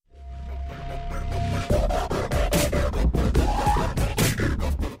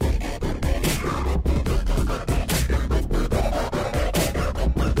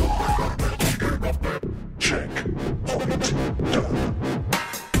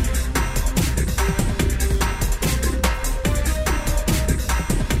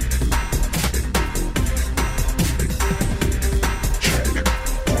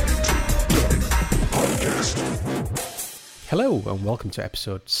Hello and welcome to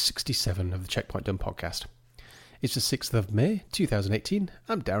episode 67 of the Checkpoint Done podcast. It's the 6th of May 2018.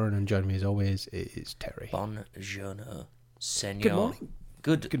 I'm Darren and joining me as always is Terry. Buongiorno, senor. Good morning.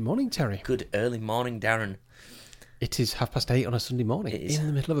 Good morning, Terry. Good early morning, Darren. It is 8:30 on a Sunday morning in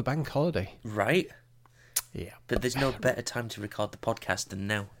the middle of a bank holiday. Right? Yeah. But there's no better time to record the podcast than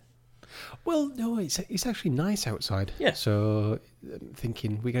now. Well, no, it's actually nice outside. Yeah. So I'm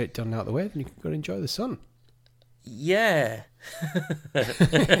thinking we get it done out of the way, then you can go and enjoy the sun. Yeah.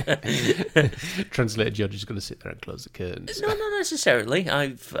 Translator Judge is going to sit there and close the curtains. No, not necessarily.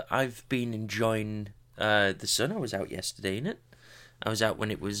 I've been enjoying the sun. I was out yesterday, innit? I was out when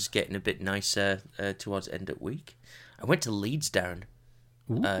it was getting a bit nicer towards the end of the week. I went to Leeds, Darren,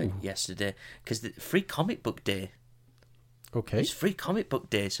 yesterday, because the free comic book day. Okay. It was free comic book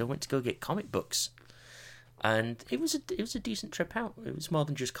day, so I went to go get comic books. And it was a decent trip out. It was more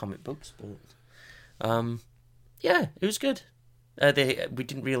than just comic books, but yeah, it was good. We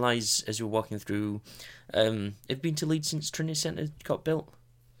didn't realise as we were walking through. Have you been to Leeds since Trinity Centre got built?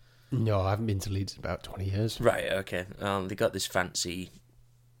 No, I haven't been to Leeds in about 20 years. Right, okay. They got this fancy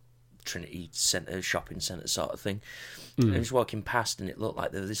Trinity Centre, shopping centre sort of thing. And I was walking past and it looked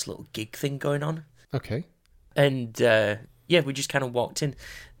like there was this little gig thing going on. Okay. And yeah, we just kind of walked in.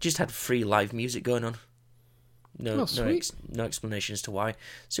 Just had free live music going on. No explanation as to why.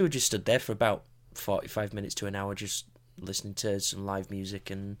 So we just stood there for about 45 minutes to an hour just listening to some live music,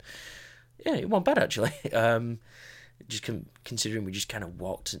 and yeah, it wasn't bad actually. Just considering we just kind of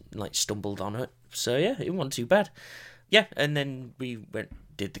walked and like stumbled on it, so yeah, it wasn't too bad. Yeah, and then we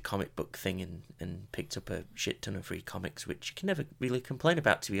did the comic book thing and picked up a shit ton of free comics, which you can never really complain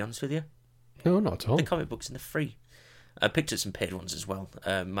about, to be honest with you. No, not at all. The comic books and they're free. I picked up some paid ones as well.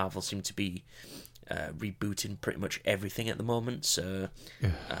 Marvel seem to be rebooting pretty much everything at the moment, so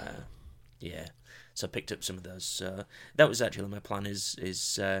yeah. So I picked up some of those. That was actually my plan.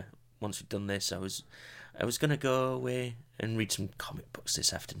 Is once we've done this, I was going to go away and read some comic books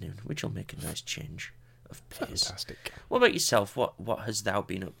this afternoon, which will make a nice change of pace. Fantastic. What about yourself? What has thou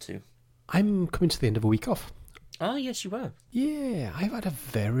been up to? I'm coming to the end of a week off. Oh, yes, you are. Yeah, I've had a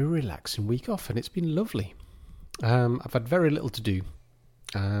very relaxing week off, and it's been lovely. I've had very little to do,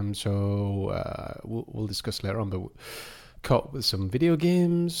 so we'll discuss later on, but caught up with some video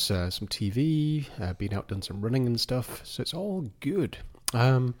games, some TV, been out, done some running and stuff, so it's all good.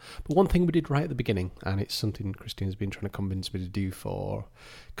 But one thing we did right at the beginning, and it's something Christine's been trying to convince me to do for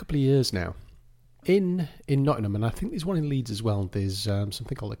a couple of years now, in Nottingham, and I think there's one in Leeds as well, there's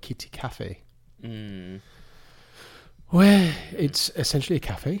something called a Kitty Cafe, where it's essentially a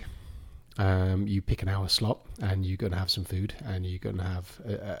cafe. You pick an hour slot, and you're going to have some food, and you're going to have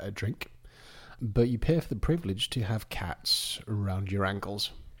a drink. But you pay for the privilege to have cats around your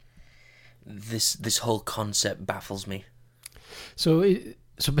ankles. This whole concept baffles me. So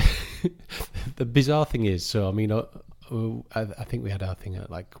the bizarre thing is, so I mean, I think we had our thing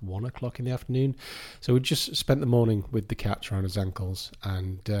at like 1 o'clock in the afternoon. So we just spent the morning with the cats around his ankles,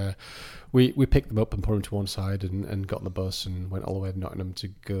 and we picked them up and put them to one side and got on the bus and went all the way to Nottingham to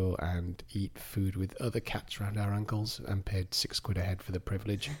go and eat food with other cats around our ankles and paid £6 a head for the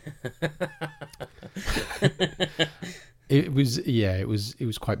privilege. It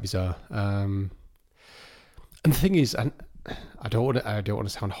was quite bizarre. And the thing is, and I don't want to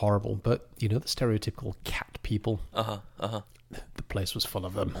sound horrible, but you know the stereotypical cat people. The place was full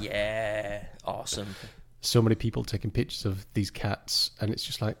of them. Yeah, awesome. So many people taking pictures of these cats, and it's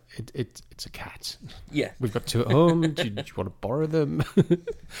just like it's a cat. Yeah, we've got two at home. do you want to borrow them?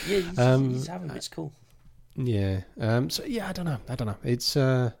 Yeah, you just have them. It's cool. Yeah. So yeah, I don't know. It's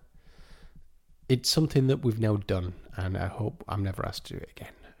something that we've now done, and I hope I'm never asked to do it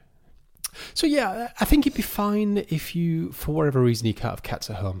again. So yeah, I think it'd be fine if you, for whatever reason, you can't have cats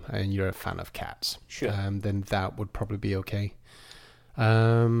at home and you're a fan of cats. Sure. Then that would probably be okay. But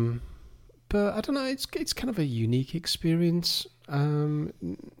I don't know, it's kind of a unique experience.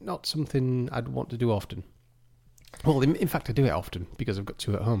 Not something I'd want to do often. Well, in fact, I do it often because I've got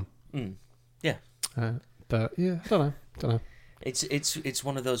two at home. Yeah. But yeah, I don't know. It's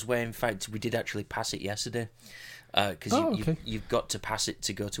one of those where, in fact, we did actually pass it yesterday. Because you've got to pass it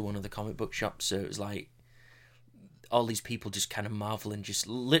to go to one of the comic book shops. So it was like all these people just kind of marveling, just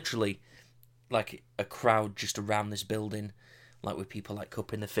literally like a crowd just around this building, like with people like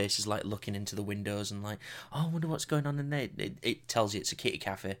cupping their faces, like looking into the windows and like, oh, I wonder what's going on in there. It tells you it's a kitty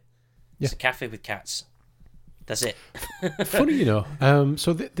cafe. It's a cafe with cats. That's it. Funny, you know.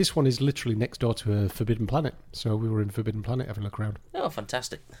 So this one is literally next door to a Forbidden Planet. So we were in Forbidden Planet having a look around. Oh,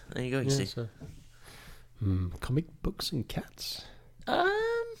 fantastic. There you go, you see. So, comic books and cats.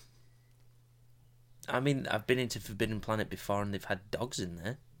 I I mean, I've been into Forbidden Planet before, and they've had dogs in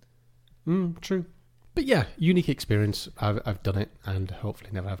there. True. But yeah, unique experience. I've done it, and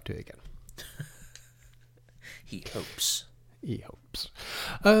hopefully never have to again. He hopes.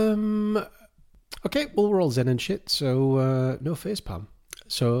 Okay, well, we're all zen and shit, so no facepalm.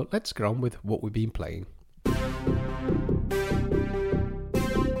 So let's get on with what we've been playing.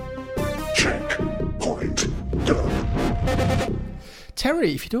 Checkpoint done.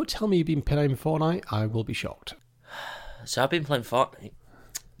 Terry, if you don't tell me you've been playing Fortnite, I will be shocked. So I've been playing Fortnite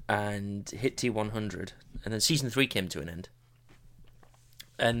and hit T100, and then Season 3 came to an end.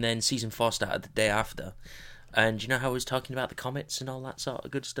 And then Season 4 started the day after. And you know how I was talking about the comets and all that sort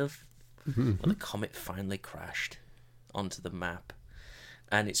of good stuff? Mm-hmm. Well, the comet finally crashed onto the map,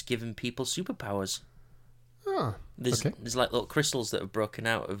 and it's given people superpowers. There's like little crystals that have broken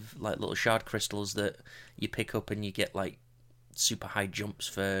out of like little shard crystals that you pick up, and you get like super high jumps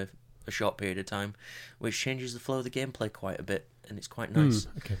for a short period of time, which changes the flow of the gameplay quite a bit, and it's quite nice.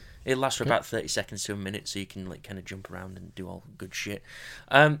 Okay. It lasts for about 30 seconds to a minute, so you can like kind of jump around and do all good shit.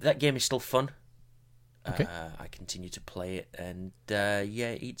 That game is still fun. Okay. I continue to play it, and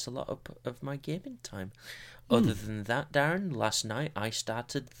it eats a lot of my gaming time. Other than that, Darren, last night I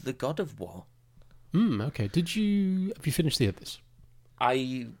started the God of War. Okay. Have you finished the others?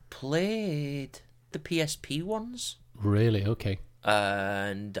 I played the PSP ones. Really? Okay.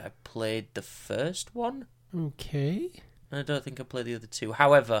 And I played the first one. Okay. I don't think I played the other two.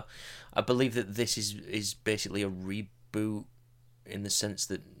 However, I believe that this is basically a reboot in the sense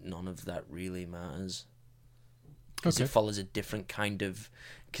that none of that really matters. Because it follows a different kind of...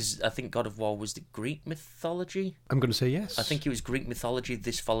 Because I think God of War was the Greek mythology. I'm going to say yes. I think it was Greek mythology.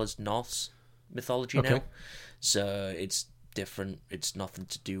 This follows Norse mythology now. So it's different. It's nothing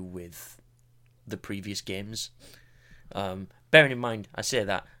to do with the previous games. Bearing in mind, I say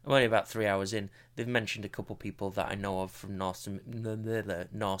that, I'm only about 3 hours in. They've mentioned a couple people that I know of from Norse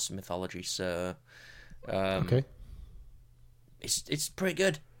mythology. So... It's pretty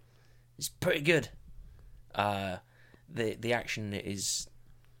good. It's pretty good. The action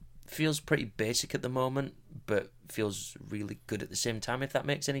feels pretty basic at the moment, but feels really good at the same time. If that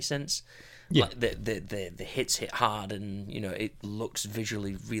makes any sense. Yeah. Like the hits hit hard, and it looks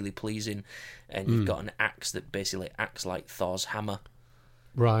visually really pleasing. And you've got an axe that basically acts like Thor's hammer.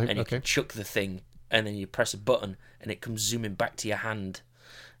 Right. And you can chuck the thing, and then you press a button, and it comes zooming back to your hand.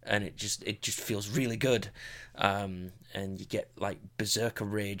 And it just feels really good, and you get like berserker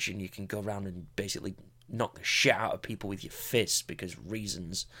rage, and you can go around and basically knock the shit out of people with your fists because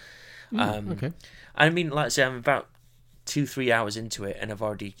reasons. Okay. I mean, like I say, I'm about 2-3 hours into it, and I've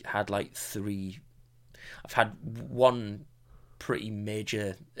already had like three. I've had one pretty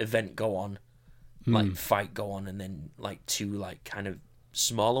major event go on, like fight go on, and then like two like kind of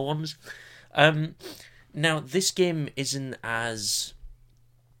smaller ones. Now this game isn't as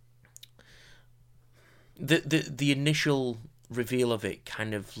the initial reveal of it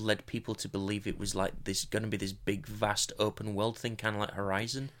kind of led people to believe it was like going to be this big vast open world thing, kind of like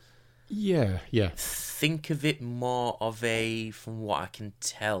Horizon. Yeah. Think of it more of a, from what I can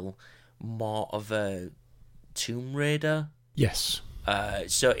tell, more of a Tomb Raider. Yes.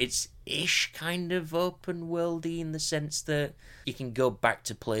 So it's ish kind of open worldy in the sense that you can go back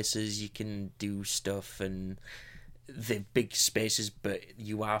to places, you can do stuff, and they're big spaces, but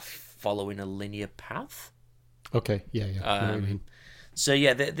you are following a linear path. Okay, yeah. I know what you mean. So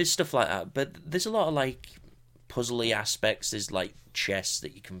yeah, there's stuff like that, but there's a lot of like puzzly aspects. There's like chests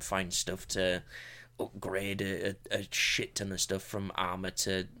that you can find stuff to upgrade a shit ton of stuff, from armor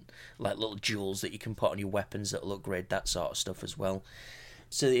to like little jewels that you can put on your weapons that'll upgrade that sort of stuff as well.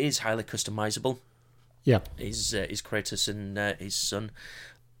 So it is highly customizable. Yeah, is Kratos and his son.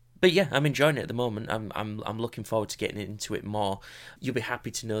 But yeah, I'm enjoying it at the moment. I'm looking forward to getting into it more. You'll be happy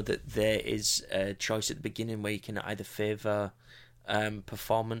to know that there is a choice at the beginning where you can either favour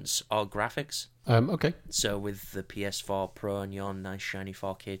performance or graphics. Okay. So with the PS4 Pro and your nice shiny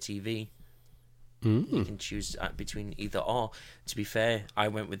 4K TV, you can choose between either or. To be fair, I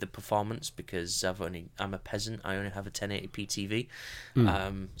went with the performance because I'm a peasant. I only have a 1080p TV.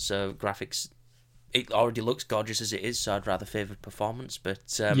 So graphics, it already looks gorgeous as it is, so I'd rather favour performance. But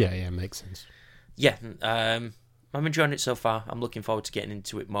yeah, makes sense. Yeah, I'm enjoying it so far. I'm looking forward to getting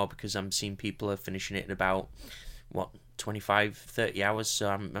into it more because I'm seeing people are finishing it in about 25-30 hours. So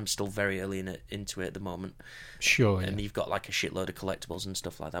I'm still very early into it at the moment. Sure. And you've got like a shitload of collectibles and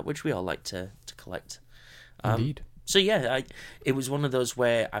stuff like that, which we all like to collect. Indeed. So yeah, it was one of those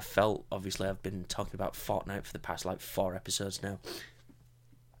where I felt, obviously I've been talking about Fortnite for the past like 4 episodes now,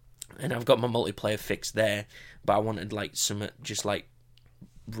 and I've got my multiplayer fix there, but I wanted like some just like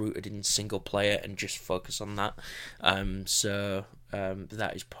rooted in single player and just focus on that. So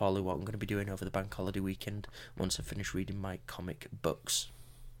that is probably what I'm going to be doing over the bank holiday weekend once I finish reading my comic books.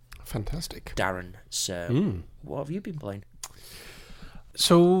 Fantastic. Darren, so what have you been playing?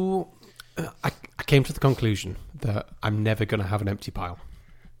 So I came to the conclusion that I'm never going to have an empty pile.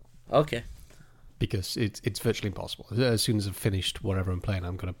 Okay. Because it's virtually impossible. As soon as I've finished whatever I'm playing,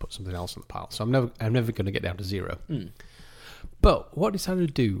 I'm going to put something else in the pile. So I'm never going to get down to zero. But what I decided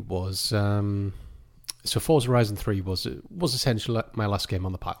to do was, so Forza Horizon 3 was essentially my last game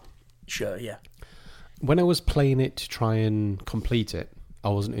on the pile. Sure, yeah. When I was playing it to try and complete it, I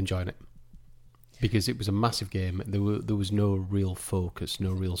wasn't enjoying it. Because it was a massive game. There was no real focus,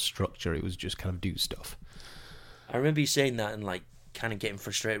 no real structure. It was just kind of do stuff. I remember you saying that and like kind of getting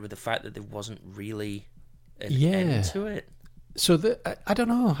frustrated with the fact that there wasn't really an end to it. So I don't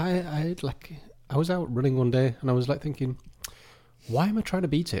know. I was out running one day and I was like thinking, why am I trying to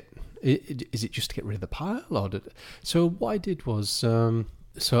beat it? Is it just to get rid of the pile? So what I did was, so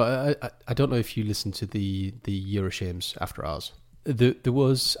I don't know if you listened to the Euroshames after ours. There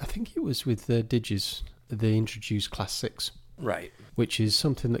was, I think it was with Digis, they introduced Class 6. Right. Which is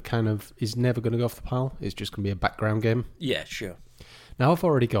something that kind of is never going to go off the pile. It's just going to be a background game. Yeah, sure. Now, I've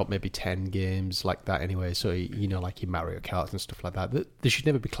already got maybe 10 games like that anyway, so, you know, like your Mario Kart and stuff like that. They should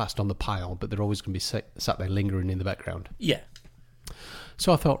never be classed on the pile, but they're always going to be sat there lingering in the background. Yeah.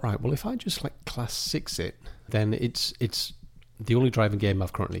 So I thought, right, well, if I just like Class 6 it, then it's the only driving game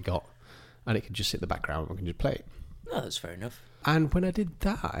I've currently got, and it can just sit in the background and I can just play it. Oh, that's fair enough. And when I did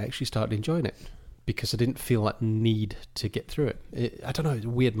that, I actually started enjoying it because I didn't feel that need to get through it. I don't know, it's a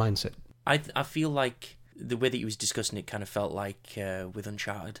weird mindset. I feel like the way that you was discussing it kind of felt like with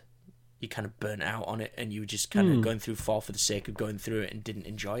Uncharted. You kind of burnt out on it and you were just kind of going through 4 for the sake of going through it and didn't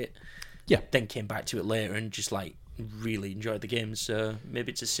enjoy it. Yeah. Then came back to it later and just like really enjoyed the game. So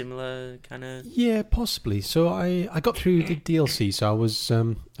maybe it's a similar kind of... Yeah, possibly. So I got through the DLC. So I was,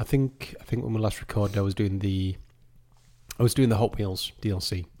 I think when we last recorded, I was doing the Hot Wheels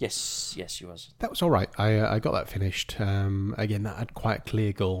DLC. Yes, you was. That was all right. I got that finished. Again, that had quite a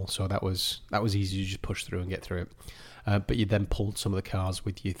clear goal, so that was easy to just push through and get through it. But you then pulled some of the cars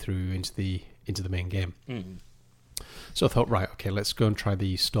with you through into the main game. So I thought, right, okay, let's go and try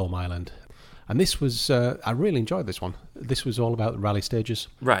the Storm Island. And this was, I really enjoyed this one. This was all about the rally stages.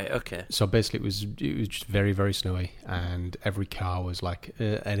 Right, okay. So basically it was just very, very snowy, and every car was like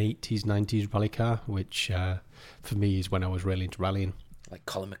an 80s, 90s rally car, which for me is when I was really into rallying. Like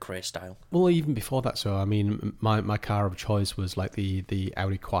Colin McRae style? Well, even before that. So, I mean, my car of choice was like the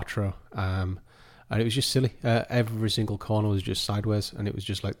Audi Quattro, and it was just silly. Every single corner was just sideways, and it was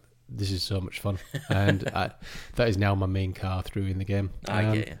just like, this is so much fun. And that is now my main car through in the game.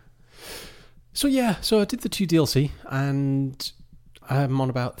 I get you. So I did the 2 DLC, and I'm on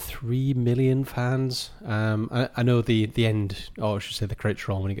about 3 million fans. I know the end, or I should say the credits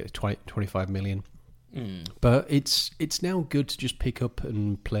roll when you get to 25 million. But it's now good to just pick up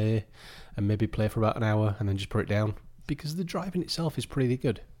and play, and maybe play for about an hour, and then just put it down, because the driving itself is pretty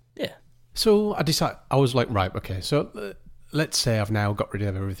good. Yeah. So I was like, right, okay, so let's say I've now got rid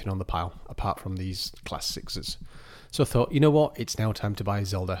of everything on the pile, apart from these Class 6s. So I thought, you know what, it's now time to buy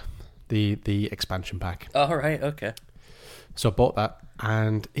Zelda. The expansion pack. Oh, right, okay. So I bought that,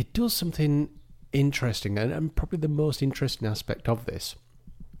 and it does something interesting, and probably the most interesting aspect of this.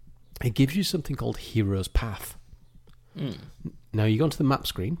 It gives you something called Hero's Path. Now you go onto the map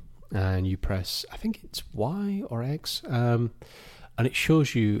screen, and you press, I think it's Y or X, and it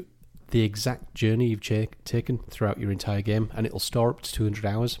shows you the exact journey you've taken throughout your entire game, and it'll store up to 200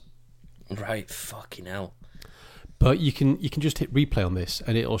 hours. Right, fucking hell. But you can just hit replay on this,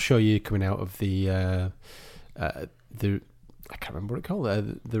 and it'll show you coming out of the I can't remember what it's called,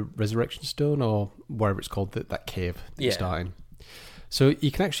 the Resurrection Stone, or wherever it's called, that cave that you're starting. So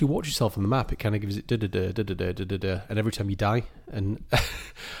you can actually watch yourself on the map. It kind of gives it da-da-da, and every time you die, and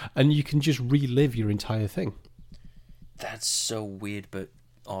and you can just relive your entire thing. That's so weird, but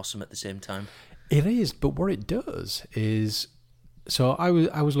awesome at the same time. It is, but what it does is... So I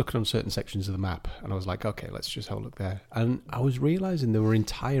was looking on certain sections of the map, and I was like, okay, let's just have a look there. And I was realising there were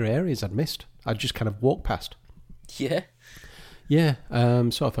entire areas I'd missed. I'd just kind of walked past. Yeah? Yeah.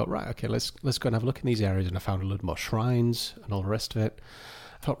 So I thought, right, okay, let's go and have a look in these areas, and I found a load more shrines and all the rest of it.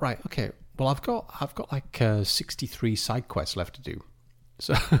 I thought, right, okay, well, I've got like 63 side quests left to do.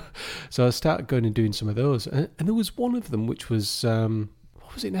 So I started going and doing some of those, and there was one of them which was,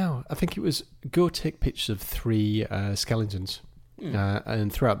 what was it now? I think it was go take pictures of 3 skeletons.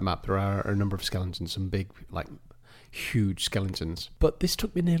 And throughout the map, there are a number of skeletons, some big, like, huge skeletons. But this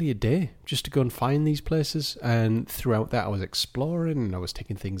took me nearly a day just to go and find these places, and throughout that I was exploring and I was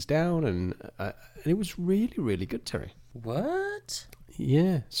taking things down, and it was really, really good, Terry. What?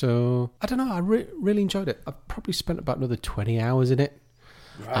 Yeah, so I don't know, I really enjoyed it. I've probably spent about another 20 hours in it.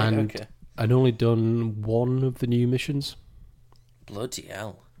 Right, and okay. I'd only done one of the new missions. Bloody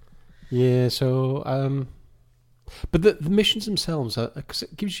hell. Yeah, so but the missions themselves, because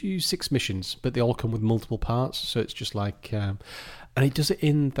it gives you 6 missions, but they all come with multiple parts. So it's just like, and it does it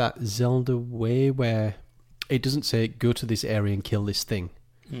in that Zelda way where it doesn't say go to this area and kill this thing.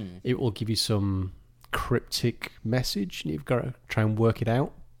 It will give you some cryptic message, and you've got to try and work it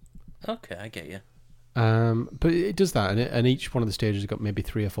out. Okay, I get you. But it does that, and each one of the stages has got maybe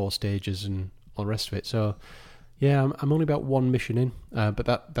 3 or 4 stages and all the rest of it. So yeah, I'm only about 1 mission in, but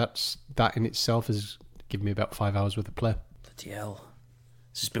that in itself has given me about 5 hours worth of play. Bloody hell.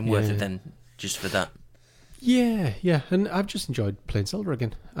 It's been worth it then, just for that. Yeah, and I've just enjoyed playing Zelda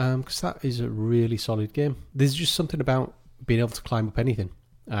again, because that is a really solid game. There's just something about being able to climb up anything,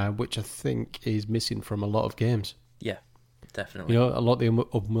 which I think is missing from a lot of games. Yeah, definitely. You know, a lot of the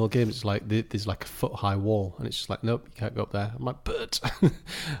open world games, it's like there's like a foot-high wall, and it's just like, nope, you can't go up there. I'm like, but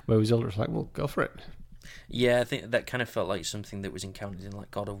whereas Zelda, it's like, well, go for it. Yeah, I think that kind of felt like something that was encountered in like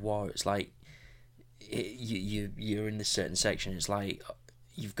God of War. It's like you're in this certain section. It's like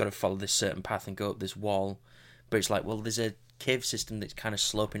you've got to follow this certain path and go up this wall, but it's like, well, there's a cave system that's kind of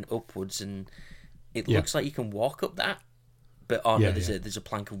sloping upwards, and it looks like you can walk up that, but there's a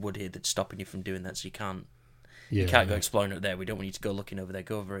plank of wood here that's stopping you from doing that, so you can't go exploring up there. We don't want you to go looking over there.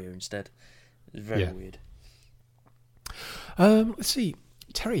 Go over here instead. It's very weird. Let's see,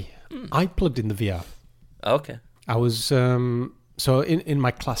 Terry. I plugged in the VR. Okay. I was so in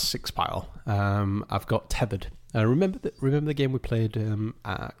my Class 6 pile. I've got Tethered. Remember the game we played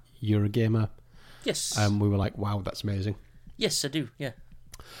at Eurogamer? Yes. We were like, wow, that's amazing. Yes, I do. Yeah.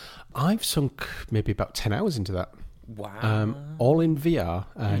 I've sunk maybe about 10 hours into that. Wow. All in VR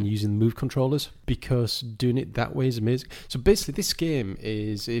and using the Move controllers, because doing it that way is amazing. So basically, this game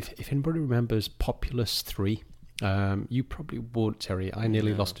is, if anybody remembers Populous 3. You probably won't, Terry. I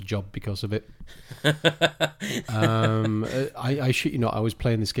nearly lost a job because of it. I shit you not, I was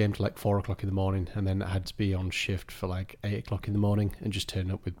playing this game till like 4 o'clock in the morning, and then I had to be on shift for like 8 o'clock in the morning, and just turn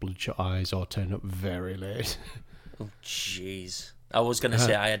up with bloodshot eyes or turn up very late. Oh, jeez. I was going to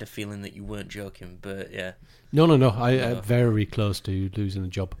say I had a feeling that you weren't joking, but yeah. No. I very close to losing a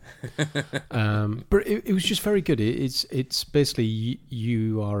job. But it was just very good. It's basically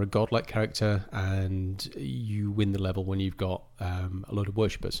you are a godlike character, and you win the level when you've got a load of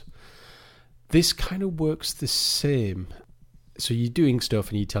worshippers. This kind of works the same. So you're doing stuff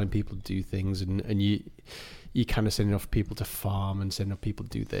and you're telling people to do things, and you kind of sending off people to farm and sending off people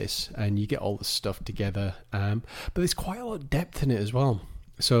to do this, and you get all the stuff together. But there's quite a lot of depth in it as well.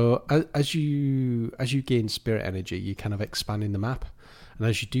 So as you gain spirit energy, you're kind of expanding the map, and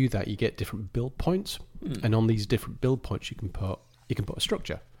as you do that, you get different build points, and on these different build points, you can put a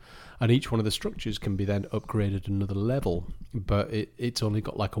structure, and each one of the structures can be then upgraded another level, but it's only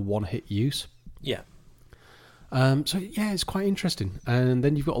got like a one-hit use. Yeah. So yeah, it's quite interesting. And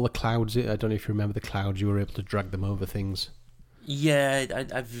then you've got all the clouds. I don't know if you remember the clouds. You were able to drag them over things. Yeah,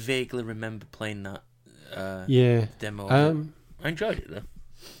 I vaguely remember playing that demo. I enjoyed it though.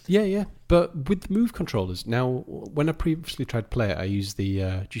 Yeah. But with the Move controllers, now when I previously tried to play it, I used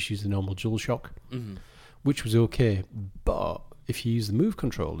the normal DualShock, which was okay. But if you use the Move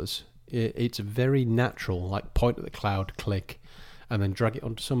controllers, it's very natural. Like point at the cloud, click, and then drag it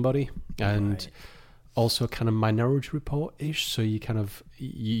onto somebody, and also kind of Minority Report-ish, so you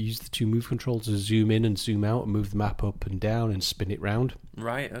use the 2 Move controls to zoom in and zoom out and move the map up and down and spin it round.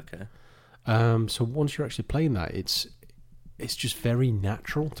 Right, okay. So once you're actually playing that, it's just very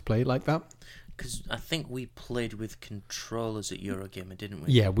natural to play it like that. Because I think we played with controllers at Eurogamer, didn't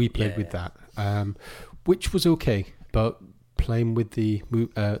we? Yeah, we played with that, which was okay, but playing with the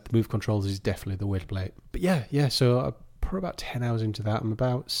Move controls is definitely the way to play it. But yeah, so I put about 10 hours into that. I'm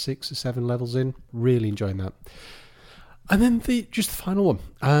about 6 or 7 levels in. Really enjoying that. And then the final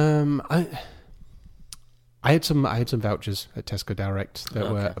one. I had some vouchers at Tesco Direct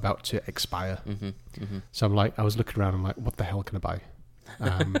that were about to expire. So I was looking around. I'm like, what the hell can I buy?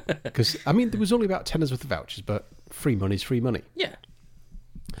 Because there was only about £10 worth of vouchers, but free money's free money. Yeah.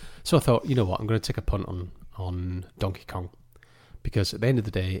 So I thought, you know what, I'm going to take a punt on Donkey Kong, because at the end of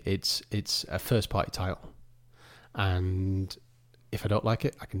the day, it's a first party title. And if I don't like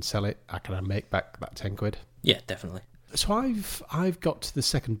it, I can sell it. I can make back that £10. Yeah, definitely. So I've got to the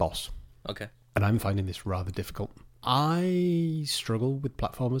second boss. Okay. And I'm finding this rather difficult. I struggle with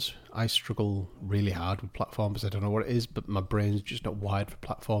platformers. I struggle really hard with platformers. I don't know what it is, but my brain's just not wired for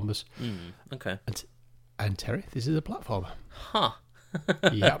platformers. Okay. And Terry, this is a platformer. Huh.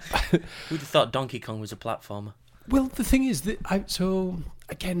 Yep. Who'd have thought Donkey Kong was a platformer? Well, the thing is that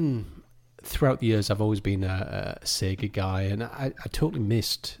throughout the years, I've always been a Sega guy, and I totally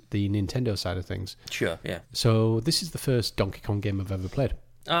missed the Nintendo side of things. Sure, yeah. So this is the first Donkey Kong game I've ever played.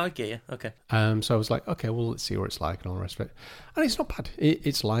 Oh, okay, yeah, okay. So I was like, okay, well, let's see what it's like and all the rest of it. And it's not bad.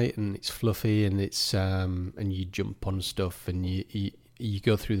 It's light and it's fluffy, and it's and you jump on stuff, and you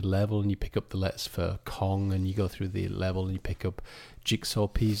go through the level and you pick up the letters for Kong, and you go through the level and you pick up jigsaw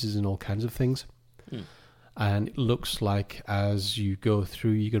pieces and all kinds of things. And it looks like as you go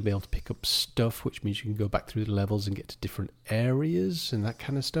through, you're going to be able to pick up stuff, which means you can go back through the levels and get to different areas and that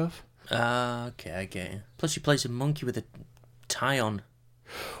kind of stuff. Okay, I get you. Plus, you play as a monkey with a tie on.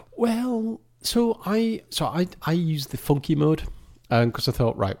 Well, so I use the funky mode because I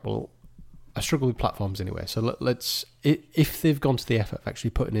thought, right, well, I struggle with platforms anyway, so let's if they've gone to the effort of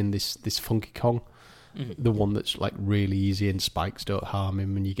actually putting in this funky Kong, the one that's like really easy and spikes don't harm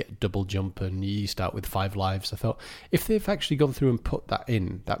him, and you get a double jump and you start with 5 lives. I thought if they've actually gone through and put that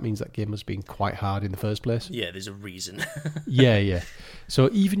in, that means that game must have been quite hard in the first place. Yeah, there's a reason. yeah. So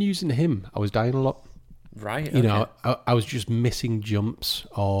even using him, I was dying a lot. Right. Okay. You know, I was just missing jumps,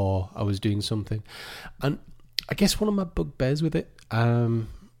 or I was doing something, and I guess one of my bugbears with it, and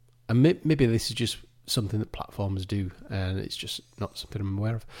maybe this is just something that platformers do, and it's just not something I'm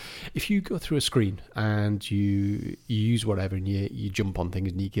aware of. If you go through a screen and you use whatever, and you jump on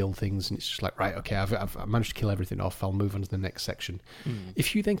things and you kill things, and it's just like, right, okay, I've managed to kill everything off, I'll move on to the next section.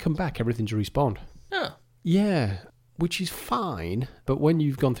 If you then come back, everything's respawned. Oh. Yeah, which is fine, but when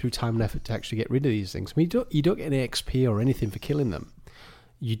you've gone through time and effort to actually get rid of these things, I mean, you don't get any XP or anything for killing them.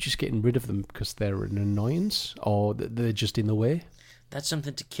 You're just getting rid of them because they're an annoyance, or they're just in the way. That's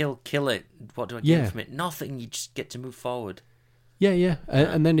something to kill it. What do I get from it? Nothing. You just get to move forward. Yeah.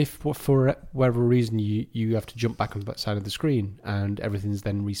 And then if for whatever reason you have to jump back onto that side of the screen and everything's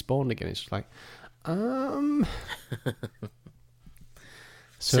then respawned again, it's just like,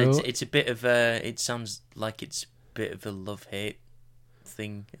 So it's a bit of a. It sounds like it's a bit of a love-hate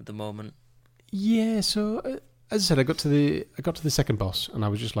thing at the moment. Yeah. So as I said, I got to the second boss, and I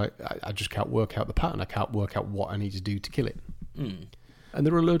was just like, I just can't work out the pattern. I can't work out what I need to do to kill it. And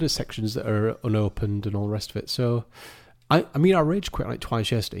there are a load of sections that are unopened and all the rest of it. So, I mean, I rage quit like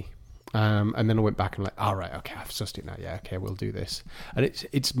twice yesterday. And then I went back and like, all right, okay, I've sussed it now. Yeah, okay, we'll do this. And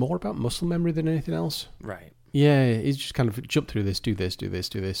it's more about muscle memory than anything else. Right. Yeah, it's just kind of jump through this, do this, do this,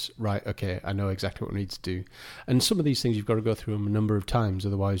 do this. Right, okay, I know exactly what I need to do. And some of these things you've got to go through them a number of times,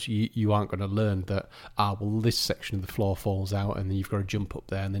 otherwise you aren't going to learn that, well, this section of the floor falls out, and then you've got to jump up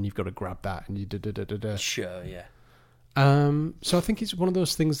there, and then you've got to grab that, and you da-da-da-da-da. Sure, yeah. So I think it's one of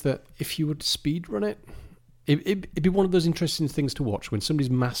those things that if you would speed run it, it'd be one of those interesting things to watch. When somebody's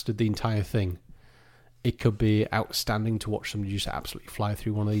mastered the entire thing, it could be outstanding to watch somebody just absolutely fly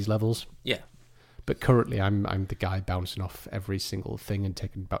through one of these levels. Yeah. But currently, I'm the guy bouncing off every single thing and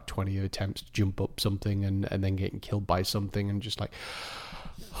taking about 20 attempts to jump up something and then getting killed by something and just like...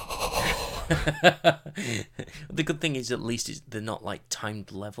 The good thing is at least they're not like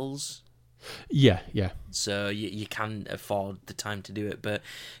timed levels. Yeah. So you can afford the time to do it, but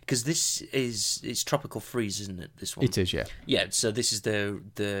because it's Tropical Freeze, isn't it? This one. It is, yeah. Yeah. So this is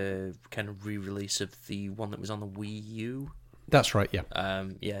the kind of re-release of the one that was on the Wii U. That's right, yeah.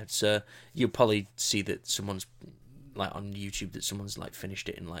 Yeah. So you'll probably see that someone's like on YouTube that someone's like finished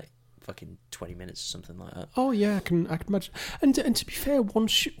it in like fucking 20 minutes or something like that. Oh yeah, I can imagine. And to be fair,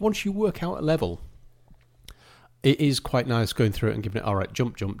 once you work out a level, it is quite nice going through it and giving it, all right,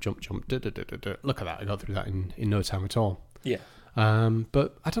 jump, look at that, I got through that in no time at all. Yeah.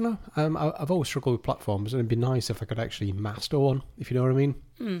 But I don't know, I've always struggled with platforms, and it'd be nice if I could actually master one, if you know what I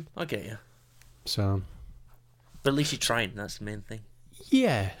mean. I get you. So, but at least you're trying, that's the main thing.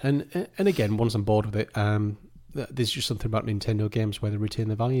 Yeah, and again, once I'm bored with it, there's just something about Nintendo games where they retain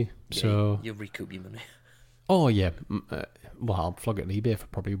their value. Yeah, so you'll recoup your money. Oh yeah, well, I'll flog it on eBay for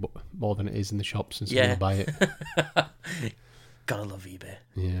probably more than it is in the shops, and someone will buy it. Gotta love eBay.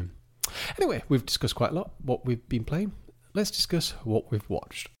 Yeah. Anyway, we've discussed quite a lot what we've been playing. Let's discuss what we've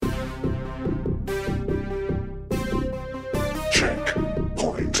watched.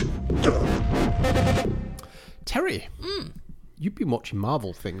 Checkpoint done. Terry, you've been watching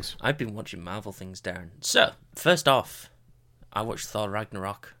Marvel things. I've been watching Marvel things, Darren. So, first off, I watched Thor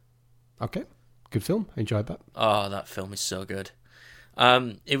Ragnarok. Okay. Good film. Enjoyed that. Oh, that film is so good.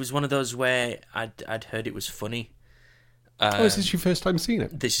 It was one of those where I'd heard it was funny, Is this your first time seeing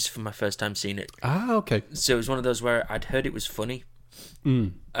it? This is for my first time seeing it. Ah, okay. So it was one of those where I'd heard it was funny,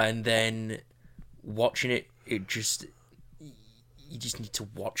 and then watching it, you just need to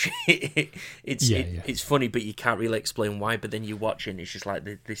watch it. It's funny, but you can't really explain why. But then you watch it, and it's just like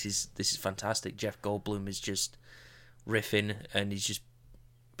this is fantastic. Jeff Goldblum is just riffing, and he's just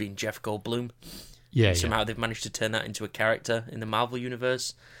being Jeff Goldblum. Yeah. Somehow they've managed to turn that into a character in the Marvel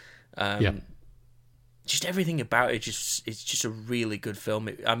universe. Just everything about it, it's just a really good film.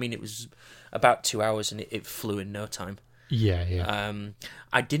 It was about 2 hours, and it flew in no time. Yeah.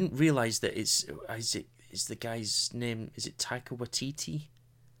 I didn't realize that is the guy's name? Is it Taika Waititi?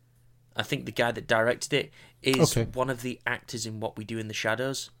 I think the guy that directed it is one of the actors in What We Do in the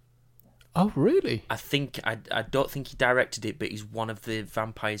Shadows. Oh, really? I don't think he directed it, but he's one of the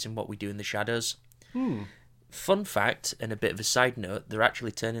vampires in What We Do in the Shadows. Fun fact, and a bit of a side note, they're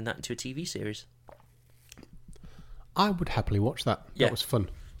actually turning that into a TV series. I would happily watch that. Yeah. That was fun.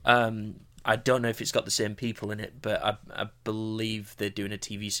 I don't know if it's got the same people in it, but I believe they're doing a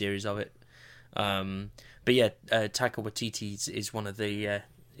TV series of it. But yeah, Taika Waititi is one of the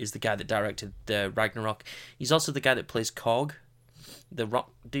is the guy that directed Ragnarok. He's also the guy that plays Korg, the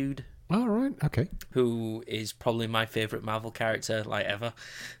rock dude. Oh, right, okay. Who is probably my favourite Marvel character, ever.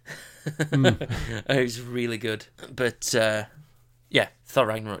 He's really good. But, yeah, Thor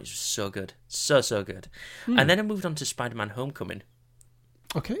Ragnarok is so good. So good. And then I moved on to Spider-Man Homecoming.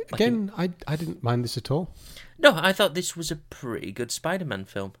 Okay, again, I didn't mind this at all. No, I thought this was a pretty good Spider-Man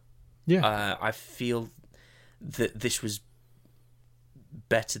film. Yeah. I feel that this was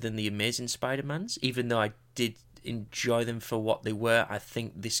better than the Amazing Spider-Mans, even though I did enjoy them for what they were. I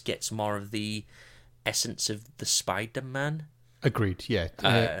think this gets more of the essence of the Spider-Man. Agreed, yeah.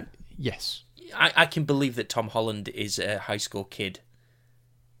 Yes. I can believe that Tom Holland is a high school kid,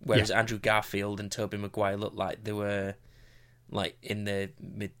 whereas Andrew Garfield and Tobey Maguire look like they were in the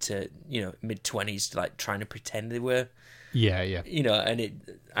mid-20s, trying to pretend they were. Yeah.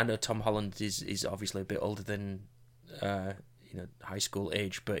 And I know Tom Holland is obviously a bit older than high school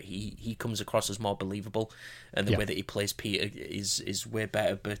age, but he comes across as more believable, and the way that he plays Peter is way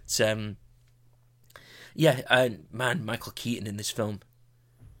better. But Michael Keaton in this film,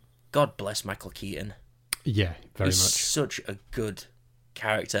 God bless Michael Keaton. Yeah, very much. Such a good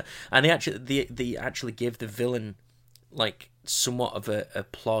character, and they actually give the villain somewhat of a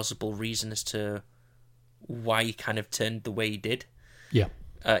plausible reason as to why he kind of turned the way he did. Yeah.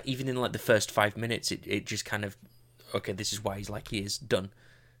 Even in the first 5 minutes, it just kind of, okay, this is why he's like he is, done.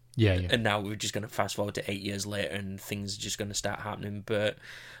 Yeah. And now we're just going to fast forward to 8 years later, and things are just going to start happening. But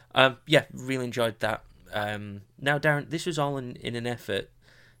really enjoyed that. Now, Darren, this was all in an effort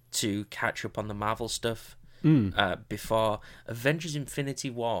to catch up on the Marvel stuff before Avengers: Infinity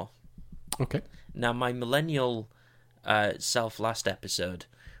War. Okay. Now, my millennial self last episode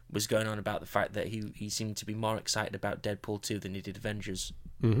was going on about the fact that he seemed to be more excited about Deadpool 2 than he did Avengers.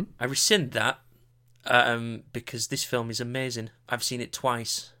 Mm-hmm. I rescind that because this film is amazing. I've seen it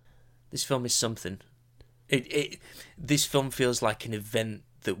twice. This film is something. This film feels like an event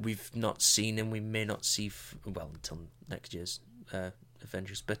that we've not seen and we may not see until next year's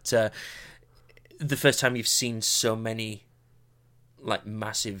Avengers. But the first time you've seen so many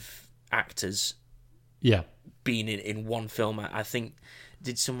massive actors being in one film, I think,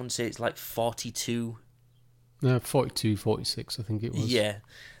 did someone say it's 42? 42, 46, I think it was. Yeah.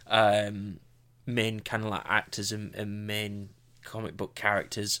 Main kind of actors and main comic book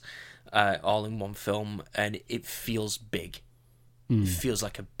characters all in one film, and it feels big. It feels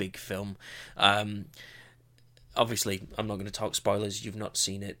like a big film. Obviously, I'm not going to talk spoilers. You've not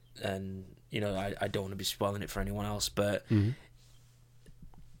seen it, and I don't want to be spoiling it for anyone else, but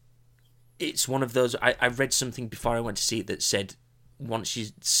it's one of those. I read something before I went to see it that said, once you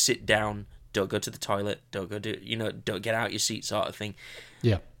sit down, don't go to the toilet, don't get out your seat, sort of thing.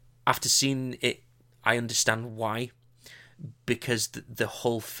 Yeah. After seeing it, I understand why, because the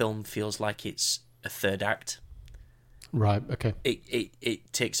whole film feels like it's a third act. Right. Okay.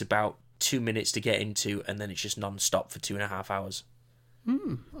 It takes about 2 minutes to get into, and then it's just non-stop for 2.5 hours.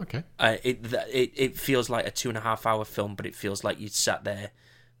 Okay. It feels like a 2.5 hour film, but it feels like you sat there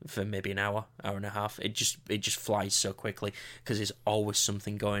for maybe an hour and a half. It just flies so quickly because there's always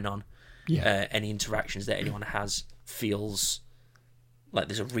something going on. Yeah. Any interactions that anyone has feels like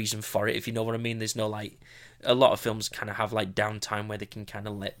there's a reason for it, if you know what I mean. There's no a lot of films kind of have downtime where they can kind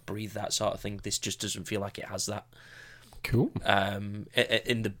of let breathe, that sort of thing. This just doesn't feel like it has that. Cool.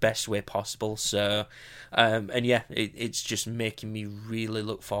 In the best way possible. So, and yeah, it's just making me really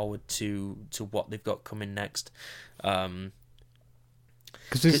look forward to what they've got coming next. Because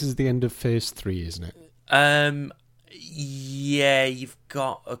this is the end of Phase 3, isn't it? Yeah, you've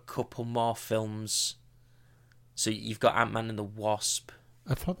got a couple more films. So you've got Ant-Man and the Wasp.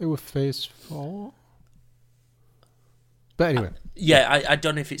 I thought they were Phase 4. But anyway. I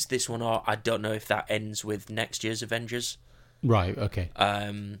don't know if it's this one, or I don't know if that ends with next year's Avengers. Right, okay.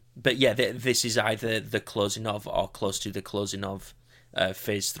 But yeah, this is either the closing of or close to the closing of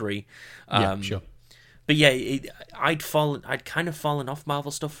Phase 3. Yeah, sure. But yeah, I'd kind of fallen off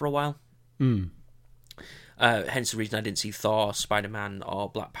Marvel stuff for a while. Hence the reason I didn't see Thor, Spider-Man, or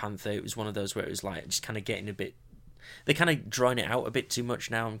Black Panther. It was one of those where it was like just kind of getting a bit... They're kind of drawing it out a bit too much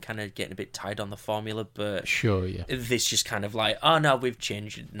now. I'm kind of getting a bit tired on the formula, but... Sure, yeah. This just kind of like, oh no, we've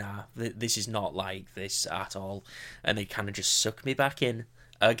changed it. Nah, this is not like this at all. And they kind of just suck me back in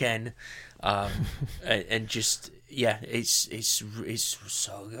again. And just, yeah, it's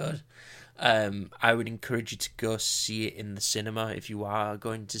so good. I would encourage you to go see it in the cinema if you are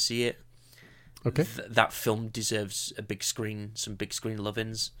going to see it. Okay. That film deserves a big screen, some big screen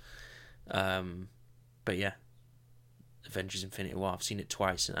love-ins. But yeah, Avengers: Infinity War. I've seen it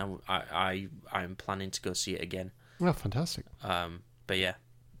twice, and I'm planning to go see it again. Well, fantastic. But yeah,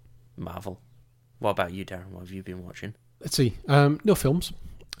 Marvel. What about you, Darren? What have you been watching? Let's see. No films.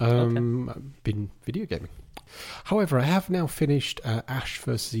 Okay. I've been video gaming. However, I have now finished Ash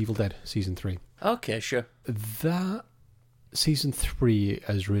vs. Evil Dead Season 3. Okay, sure. That Season 3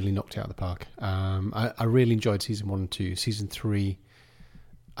 has really knocked it out of the park. I really enjoyed Season 1 and 2. Season 3,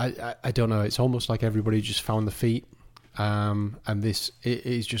 I don't know, it's almost like everybody just found the feet. And this it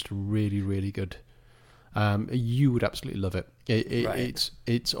is just really, really good. You would absolutely love it. Right.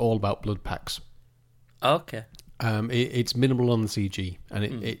 It's all about blood packs. Okay. It's minimal on the CG, and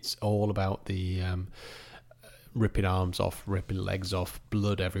it's all about the ripping arms off, ripping legs off,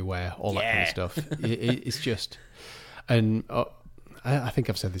 blood everywhere, all that kind of stuff. It's just... And I think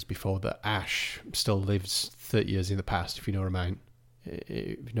I've said this before, that Ash still lives 30 years in the past, if you know what I mean.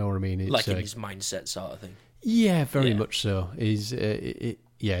 If you know what I mean. It's, like in his mindset sort of thing. Yeah, very much so. He's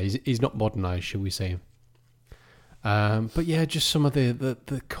not modernised, shall we say. But yeah, just some of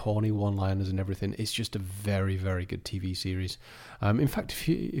the corny one-liners and everything. It's just a very, very good TV series. In fact,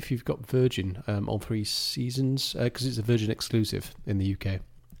 if you've got Virgin, all 3 seasons, because it's a Virgin exclusive in the UK.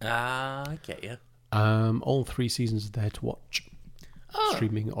 I get you. All 3 seasons are there to watch.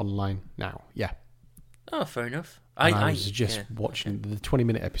 Streaming online now. Yeah. Oh, fair enough. I suggest watching the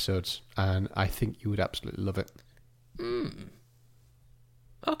 20-minute episodes, and I think you would absolutely love it.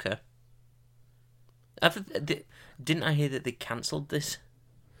 Okay. Didn't I hear that they cancelled this?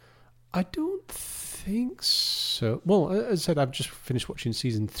 I don't think so. Well, as I said, I've just finished watching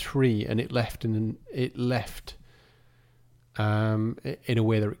season 3, and it left in a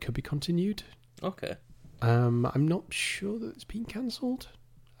way that it could be continued. Okay. I'm not sure that it's been cancelled.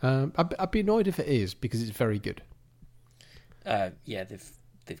 I'd be annoyed if it is, because it's very good. Yeah,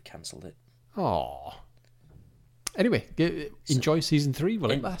 they've cancelled it. Oh. Anyway, enjoy season 3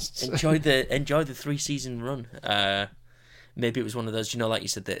 while it lasts. Enjoy the 3-season run. Maybe it was one of those, like you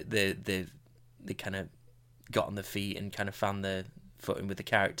said, that they kind of got on their feet and kind of found their footing with the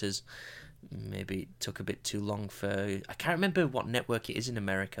characters. Maybe it took a bit too long for... I can't remember what network it is in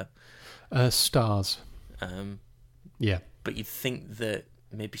America. Stars. Yeah. But you'd think that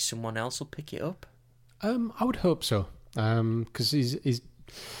maybe someone else will pick it up? I would hope so. Because he's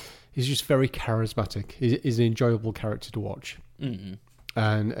just very charismatic. He's an enjoyable character to watch. Mm-hmm.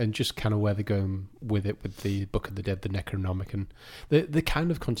 And just kind of where they're going with it, with the Book of the Dead, the Necronomicon. They're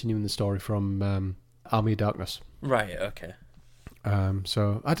kind of continuing the story from Army of Darkness. Right, okay.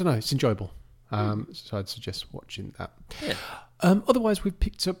 So, I don't know, it's enjoyable. So I'd suggest watching that. Yeah. Otherwise, we've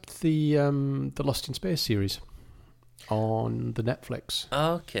picked up the Lost in Space series on the Netflix.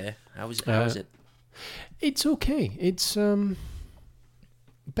 Okay. How is it? It's okay. It's...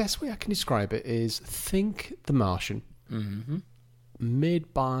 best way I can describe it is think The Martian. Mm-hmm.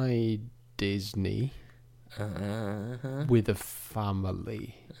 Made by Disney with a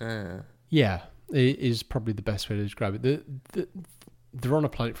family. Yeah, it is probably the best way to describe it. They're on a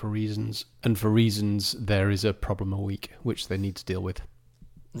planet for reasons, and for reasons there is a problem a week which they need to deal with.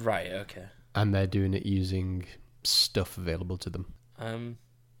 Right, okay. And they're doing it using stuff available to them.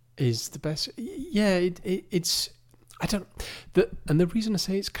 Is the best... Yeah, it's... I don't... And the reason I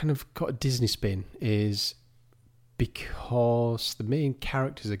say it's kind of got a Disney spin is... because the main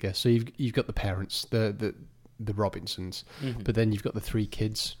characters, I guess, so you've got the parents, the Robinsons, but then you've got the 3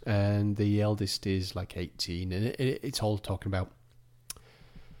 kids, and the eldest is like 18, and it's all talking about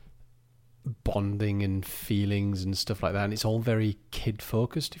bonding and feelings and stuff like that, and it's all very kid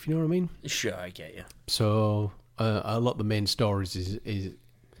focused, if you know what I mean. Sure, I get you. So a lot of the main stories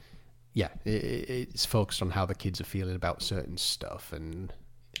yeah, it's focused on how the kids are feeling about certain stuff. And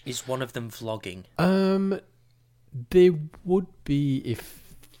is one of them vlogging? They would be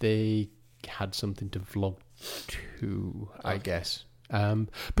if they had something to vlog to, I guess.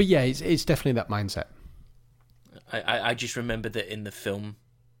 But yeah, it's definitely that mindset. I just remember that in the film,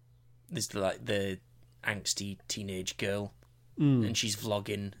 there's the angsty teenage girl, and she's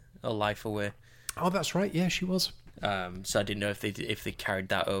vlogging her life away. Oh, that's right. Yeah, she was. So I didn't know if they carried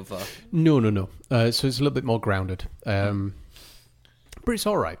that over. No. So it's a little bit more grounded. But it's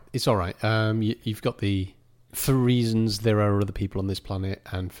all right. It's all right. You've got for reasons there are other people on this planet,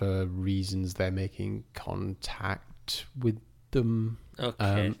 and for reasons they're making contact with them.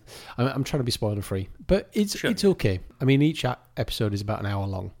 Okay. I'm trying to be spoiler free, but it's okay. I mean, each episode is about an hour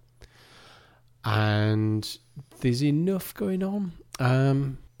long, and there's enough going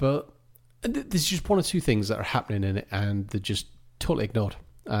on. But there's just one or two things that are happening in it, and they're just totally ignored.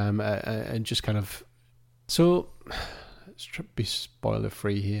 And just kind of. So let's try to be spoiler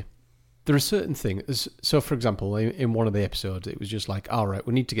free here. There are certain things. So, for example, in one of the episodes, it was just like, all right,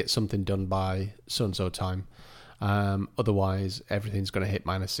 we need to get something done by so and so time. Otherwise, everything's going to hit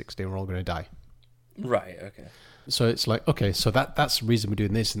 -60 and we're all going to die. Right, okay. So it's like, okay, so that's the reason we're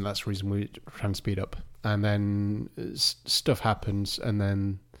doing this, and that's the reason we're trying to speed up. And then stuff happens, and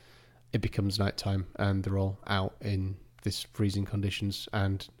then it becomes nighttime, and they're all out in this freezing conditions,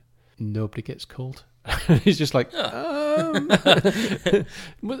 and nobody gets cold. It's just like,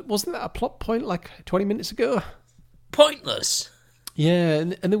 wasn't that a plot point like 20 minutes ago? Pointless. Yeah,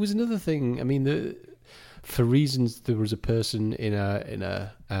 and there was another thing. I mean, for reasons, there was a person in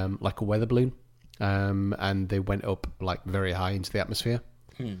a like a weather balloon, and they went up like very high into the atmosphere,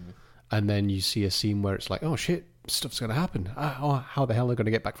 and then you see a scene where it's like, oh shit, stuff's going to happen. Oh, how the hell are they going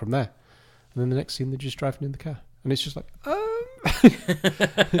to get back from there? And then the next scene, they're just driving in the car, and it's just like,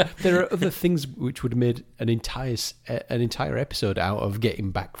 there are other things which would have made an entire episode out of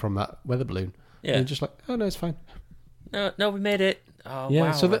getting back from that weather balloon. Yeah, and just like, oh no, it's fine. No, we made it. Oh, yeah,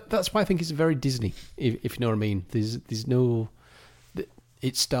 wow. So that's why I think it's very Disney, if you know what I mean. There's no.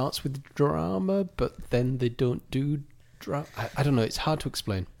 It starts with drama, but then they don't do drama. I don't know. It's hard to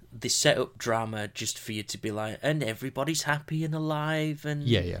explain. They set up drama just for you to be like, and everybody's happy and alive, and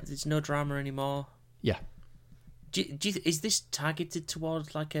there's no drama anymore. Yeah. Is this targeted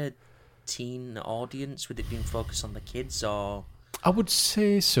towards like a teen audience, with it being focused on the kids, or? I would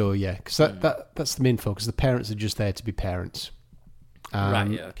say so, yeah, because that's the main focus. The parents are just there to be parents.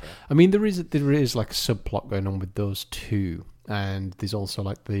 Right. Yeah. Okay. I mean, there is like a subplot going on with those two, and there's also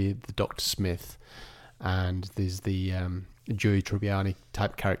like the Dr. Smith, and there's the Joey Tribbiani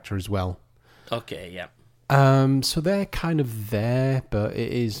type character as well. Okay. Yeah. So they're kind of there, but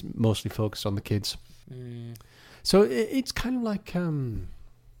it is mostly focused on the kids. So it's kind of like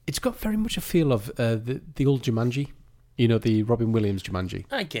it's got very much a feel of the old Jumanji, you know, the Robin Williams Jumanji.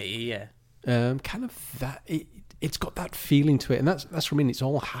 I get you, yeah. Kind of that. It's got that feeling to it, and that's what I mean. It's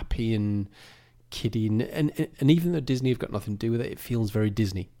all happy and kiddie, and even though Disney have got nothing to do with it, it feels very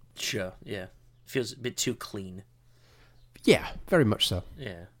Disney. Sure, yeah. Feels a bit too clean. Yeah, very much so.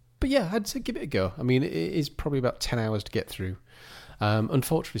 Yeah. But yeah, I'd say give it a go. I mean, it is probably about 10 hours to get through.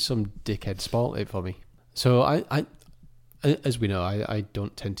 Unfortunately, some dickhead spoiled it for me. So I as we know, I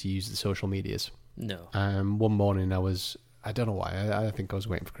don't tend to use the social medias. No. One morning I don't know why, I think I was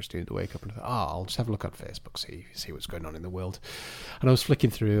waiting for Christina to wake up, and I thought, I'll just have a look on Facebook, see what's going on in the world. And I was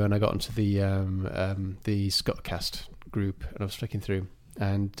flicking through, and I got into the Scottcast group, and I was flicking through,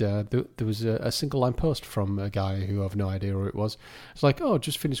 and there was a single line post from a guy who I have no idea who it was. It's like,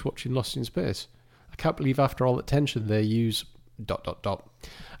 just finished watching Lost in Space. I can't believe after all that tension they use ...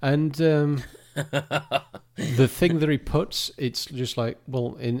 And the thing that he puts, it's just like,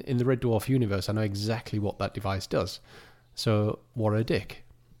 well, in the Red Dwarf universe, I know exactly what that device does. So, what a dick.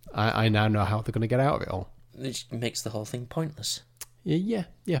 I now know how they're going to get out of it all. It makes the whole thing pointless. Yeah.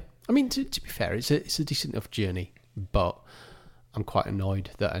 I mean, to be fair, it's a decent enough journey, but I'm quite annoyed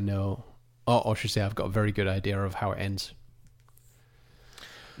that I know, or I should say I've got a very good idea of how it ends.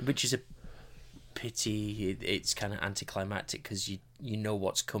 Which is a pity. It's kind of anticlimactic because you know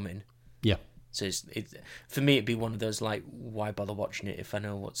what's coming. Yeah. So it's for me, it'd be one of those like, why bother watching it if I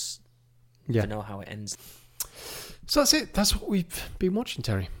know if I know how it ends. So that's it. That's what we've been watching,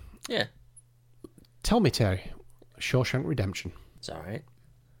 Terry. Yeah. Tell me, Terry, Shawshank Redemption. It's all right.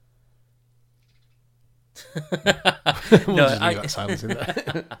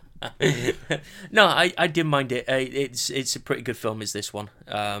 No, I didn't mind it. It's a pretty good film. Is this one?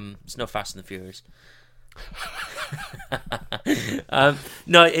 It's no Fast and the Furious.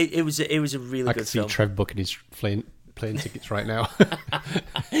 No, it was a really good film. I could see Trev booking his plane tickets right now.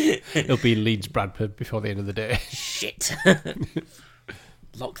 It'll be Leeds Bradford before the end of the day. Shit.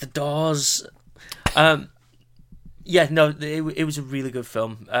 Lock the doors. Yeah, no, it was a really good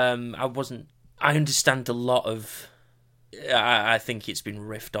film. I understand a lot of. I think it's been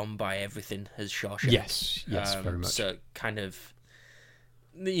riffed on by everything as Shawshank. Yes, very much. So kind of,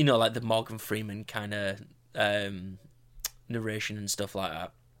 like the Morgan Freeman kind of narration and stuff like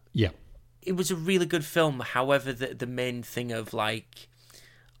that. Yeah. It was a really good film. However, the main thing of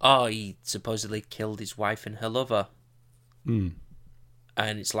he supposedly killed his wife and her lover. Mm.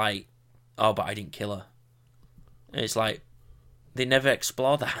 And it's like, but I didn't kill her. And it's like, they never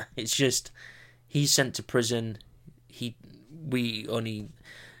explore that. It's just, he's sent to prison.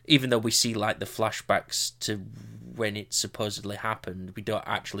 Even though we see the flashbacks to when it supposedly happened, we don't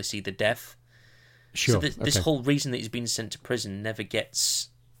actually see the death. Sure. So this whole reason that he's been sent to prison never gets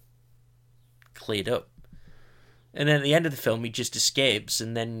cleared up. And then at the end of the film, he just escapes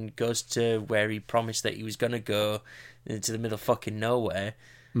and then goes to where he promised that he was going to go, into the middle of fucking nowhere,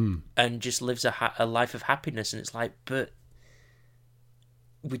 and just lives a life of happiness. And it's like, but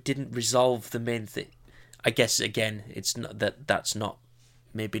we didn't resolve the main thing. I guess, again, it's not that's not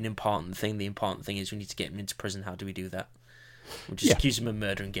maybe an important thing. The important thing is we need to get him into prison. How do we do that? We'll just accuse him of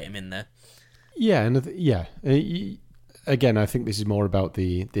murder and get him in there. Yeah, and again, I think this is more about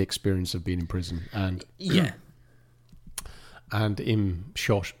the experience of being in prison and and in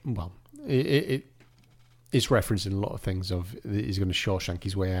short. Well, it's referenced in a lot of things. Of he's going to Shawshank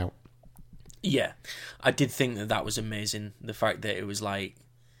his way out. Yeah, I did think that was amazing. The fact that it was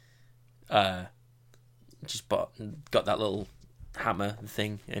just got that little hammer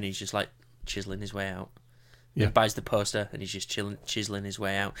thing, and he's just chiseling his way out. Yeah. He buys the poster, and he's just chiseling his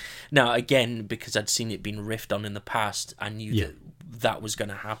way out. Now, again, because I'd seen it being riffed on in the past, I knew that was going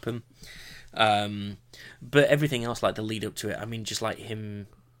to happen. But everything else, the lead up to it, I mean, just him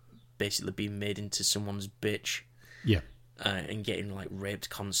basically being made into someone's bitch, and getting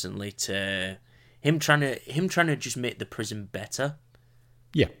raped constantly, to him trying to just make the prison better,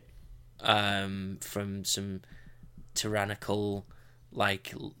 from some tyrannical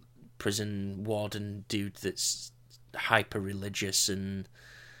prison warden dude that's hyper religious and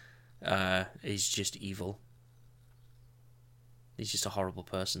is just evil. He's just a horrible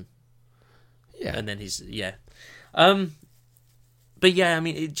person. Yeah. And then but yeah, I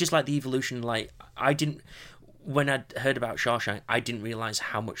mean, it's just the evolution. When I heard about Shawshank, I didn't realize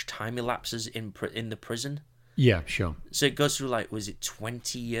how much time elapses in the prison. Yeah, sure. So it goes through was it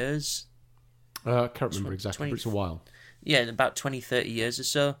 20 years? I can't remember exactly, but it's a while. Yeah, about 20, 30 years or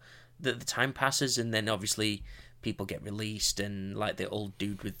so. The time passes, and then obviously people get released, and the old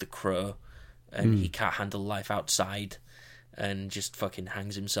dude with the crow, and he can't handle life outside, and just fucking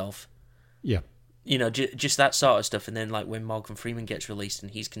hangs himself. Yeah. Just that sort of stuff. And then when Morgan Freeman gets released,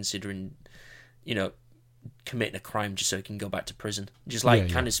 and he's considering, committing a crime just so he can go back to prison. Just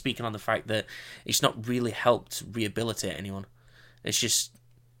kind of speaking on the fact that it's not really helped rehabilitate anyone. It's just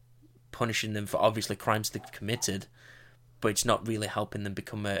punishing them for obviously crimes they've committed, but it's not really helping them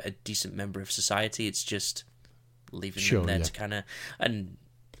become a decent member of society. It's just leaving them there to kind of... And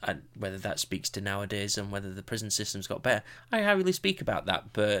whether that speaks to nowadays and whether the prison system's got better, I can't really speak about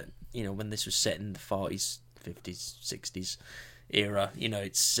that. But, when this was set in the 40s, 50s, 60s era,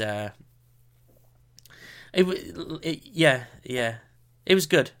 it's... It was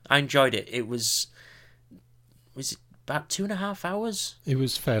good. I enjoyed it. It was it about 2.5 hours? It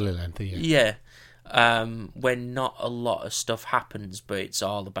was fairly lengthy, yeah. When not a lot of stuff happens, but it's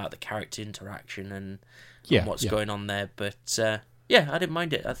all about the character interaction and what's going on there. But I didn't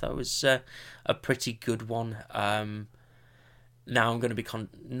mind it. I thought it was a pretty good one. Now I'm going to be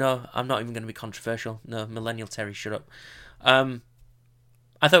no, I'm not even going to be controversial. No, Millennial Terry, shut up. I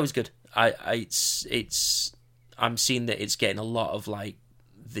thought it was good. I'm seeing that it's getting a lot of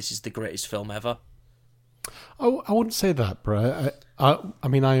this is the greatest film ever. I wouldn't say that, bro. I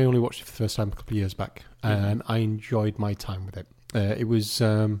mean, I only watched it for the first time a couple of years back, and I enjoyed my time with it. It was it's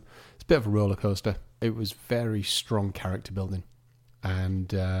a bit of a roller coaster. It was very strong character building,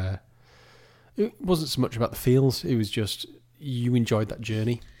 and it wasn't so much about the feels. It was just you enjoyed that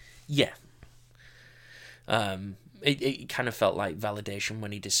journey. Yeah. It kind of felt like validation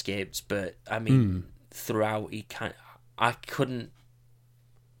when he'd escaped, but I mean, throughout I couldn't.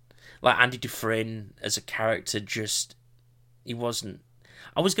 Andy Dufresne as a character, he wasn't...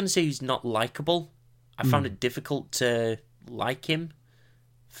 I was going to say he's not likable. I found it difficult to like him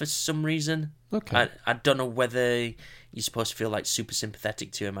for some reason. Okay. I don't know whether you're supposed to feel super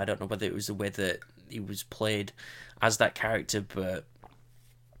sympathetic to him. I don't know whether it was the way that he was played as that character, but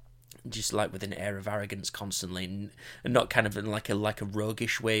just like with an air of arrogance constantly, and not kind of in like a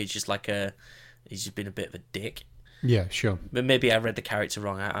roguish way. It's just like he's just been a bit of a dick. Yeah, sure. But maybe I read the character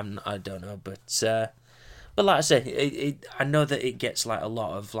wrong. I don't know, but like I say, I know that it gets like a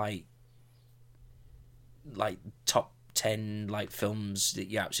lot of like top 10 like films that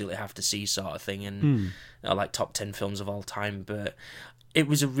you absolutely have to see sort of thing, and like top 10 films of all time. But it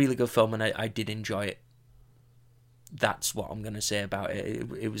was a really good film, and I did enjoy it. That's what I'm going to say about it.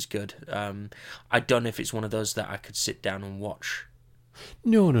 It was good. I don't know if it's one of those that I could sit down and watch.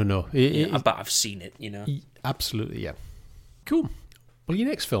 No. But I've seen it, you know. Absolutely, yeah. Cool. Well, your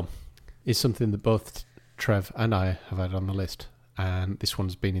next film is something that both Trev and I have had on the list, and this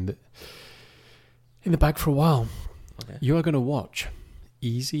one's been in the bag for a while. Okay. You are going to watch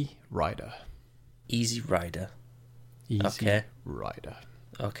Easy Rider. Easy Rider. Easy Rider.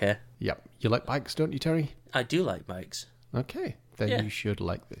 Okay. Yep. You like bikes, don't you, Terry? I do like bikes. Okay. Then Yeah. you should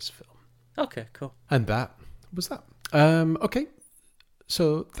like this film. Okay, cool. And that was that. Okay.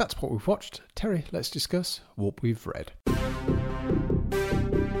 So that's what we've watched. Terry, let's discuss what we've read.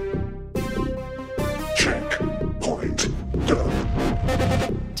 Checkpoint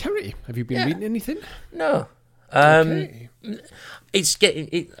done. Terry, have you been reading anything? No. Okay. It's getting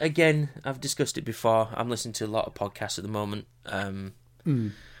it again. I've discussed it before. I'm listening to a lot of podcasts at the moment. I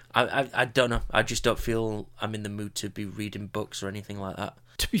don't know. I just don't feel I'm in the mood to be reading books or anything like that.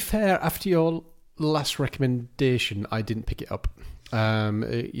 To be fair, after your last recommendation, I didn't pick it up.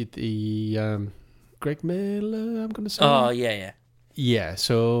 The Greg Miller, I'm going to say. Oh yeah. Yeah,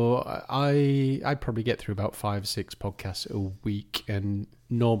 so I probably get through about 5-6 podcasts a week, and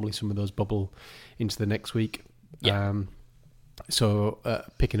normally some of those bubble into the next week. Yeah. So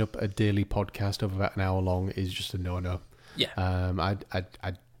picking up a daily podcast of about an hour long is just a no-no. Yeah.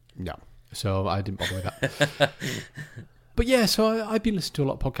 No. So I didn't bother with that. But yeah, so I've been listening to a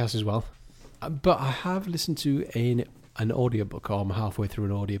lot of podcasts as well. But I have listened to an audiobook, or I'm halfway through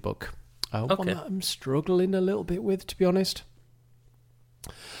an audiobook. One that I'm struggling a little bit with, to be honest.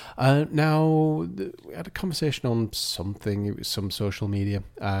 Now, we had a conversation on something, it was some social media.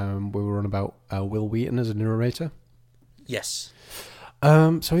 We were on about Will Wheaton as a narrator. Yes.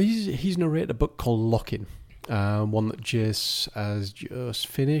 So he's narrated a book called Lock-In, one that Jace has just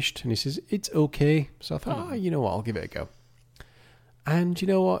finished, and he says, it's okay. So I thought, you know what, I'll give it a go. And you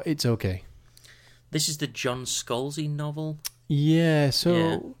know what, it's okay. This is the John Scalzi novel? Yeah,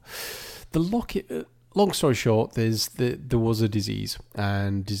 so the Lock-In... long story short, there was a disease,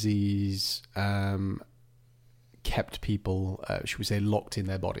 and disease kept people, should we say, locked in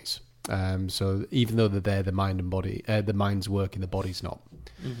their bodies. So even though they're there, the mind and body, the mind's working, the body's not.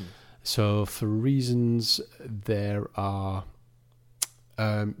 Mm-hmm. So for reasons, there are,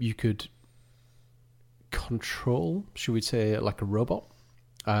 you could control, should we say, like a robot.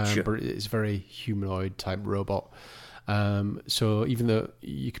 Sure. But it's a very humanoid type robot. So even though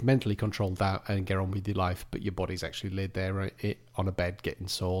you can mentally control that and get on with your life, but your body's actually laid there on a bed getting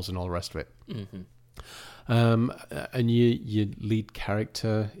sores and all the rest of it. Mm-hmm. And your lead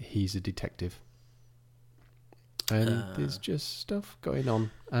character, he's a detective. And there's just stuff going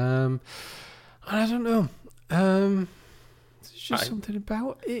on. I don't know. There's just something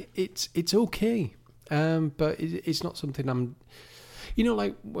about it. It's okay. But it's not something I'm... You know,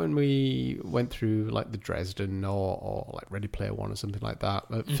 like when we went through like the Dresden or like Ready Player One or something like that,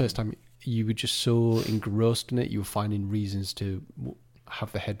 first time you were just so engrossed in it, you were finding reasons to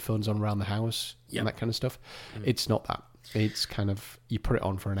have the headphones on around the house and that kind of stuff. Mm. It's not that. It's kind of, you put it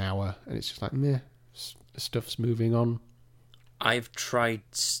on for an hour and it's just like, meh, stuff's moving on. I've tried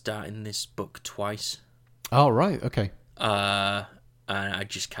starting this book twice. Oh, right, okay. And I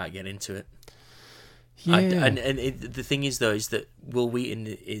just can't get into it. Yeah. The thing is, though, is that Will Wheaton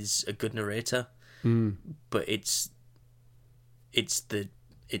is a good narrator, but it's the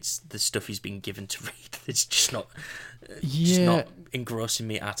stuff he's been given to read that's just not engrossing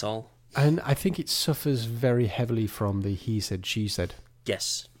me at all. And I think it suffers very heavily from the he said, she said.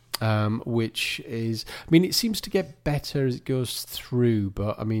 Yes. Which is, I mean, it seems to get better as it goes through,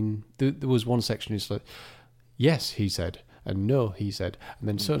 but I mean, there was one section it's like, yes, he said, and no, he said, and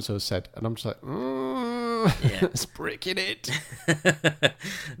then so-and-so said, and I'm just like, it's breaking it.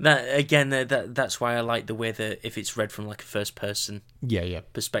 That's why I like the way that if it's read from like a first person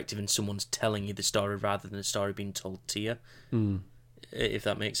perspective and someone's telling you the story rather than the story being told to you. If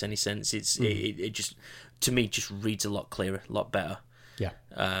that makes any sense, it just, to me, just reads a lot clearer, a lot better. Yeah.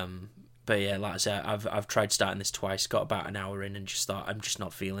 But yeah, like I said, I've tried starting this twice, got about an hour in, and just thought I'm just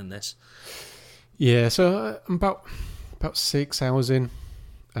not feeling this. Yeah, so I'm about 6 hours in.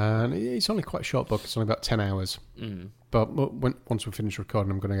 And it's only quite a short book. It's only about 10 hours. But once we finish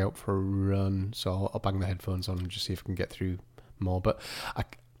recording, I'm going to go out for a run. So I'll bang the headphones on and just see if I can get through more. But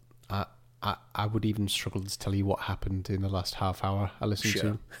I would even struggle to tell you what happened in the last half hour I listened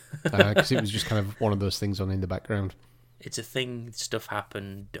to. Because it was just kind of one of those things on in the background. It's a thing, stuff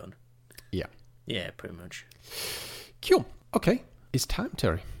happened, done. Yeah. Yeah, pretty much. Cool. Okay. It's time,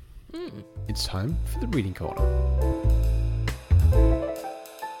 Terry. It's time for the reading corner.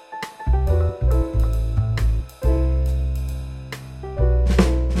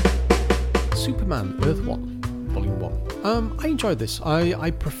 Superman Earth 1, Volume 1. I enjoyed this.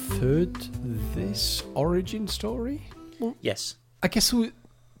 I preferred this origin story. Well, yes. I guess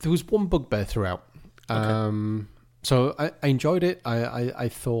there was one bugbear throughout. Okay. So I enjoyed it. I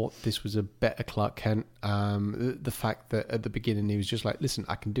thought this was a better Clark Kent. The fact that at the beginning he was just like, listen,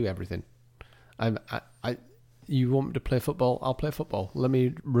 I can do everything. You want me to play football? I'll play football. Let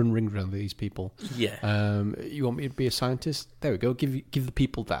me run rings around these people. Yeah. You want me to be a scientist? There we go. Give the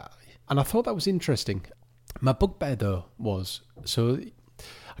people that. And I thought that was interesting. My bugbear, though, was... So,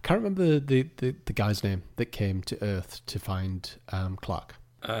 I can't remember the guy's name that came to Earth to find Clark.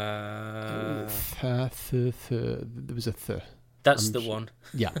 There was a th. That's the one.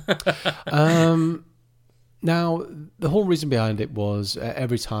 Yeah. Now, the whole reason behind it was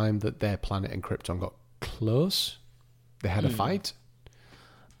every time that their planet and Krypton got close, they had a fight.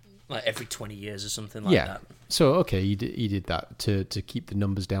 Like every 20 years or something like that. So, okay, he did that to keep the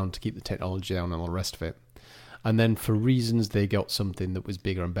numbers down, to keep the technology down and all the rest of it. And then for reasons, they got something that was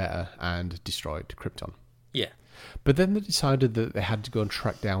bigger and better and destroyed Krypton. Yeah. But then they decided that they had to go and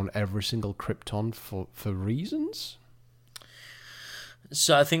track down every single Krypton for reasons?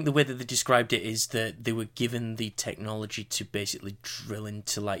 So I think the way that they described it is that they were given the technology to basically drill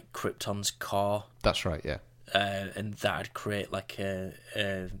into like Krypton's core. That's right, yeah. And that'd create like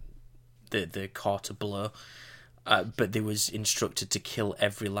the core to blow. But they was instructed to kill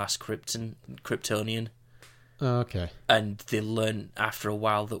every last Kryptonian. Okay. And they learned after a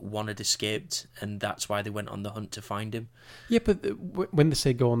while that one had escaped, and that's why they went on the hunt to find him. Yeah, but when they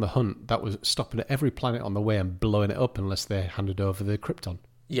say go on the hunt, that was stopping at every planet on the way and blowing it up unless they handed over the Krypton.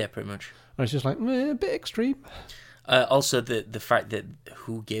 Yeah, pretty much. And it's just like, a bit extreme. Also, the fact that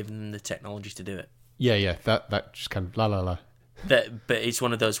who gave them the technology to do it. Yeah, that just kind of la. But it's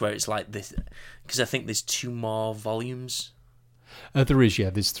one of those where it's like this, because I think there's 2 more volumes. There is,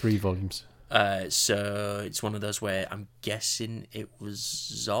 there's 3 volumes. So it's one of those where I'm guessing it was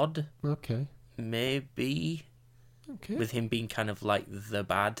Zod. Okay. Maybe. Okay. With him being kind of like the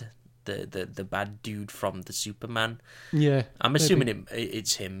bad dude from the Superman. Yeah. I'm assuming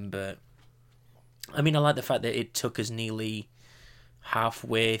it's him, but I mean, I like the fact that it took us nearly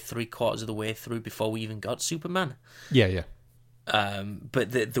halfway, 3/4 of the way through before we even got Superman. Yeah.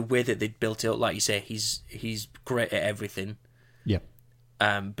 But the way that they built it up, like you say, he's great at everything. Yeah.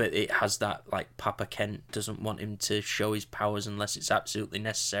 But it has that, like, Papa Kent doesn't want him to show his powers unless it's absolutely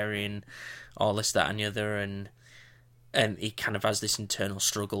necessary and all this, that, and the other. And he kind of has this internal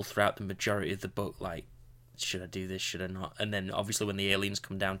struggle throughout the majority of the book, like, should I do this, should I not? And then, obviously, when the aliens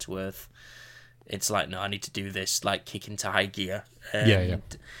come down to Earth, it's like, no, I need to do this, like, kick into high gear. Yeah.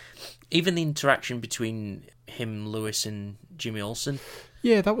 Even the interaction between him, Lewis, and Jimmy Olsen.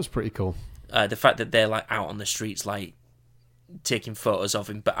 Yeah, that was pretty cool. The fact that they're, like, out on the streets, like, taking photos of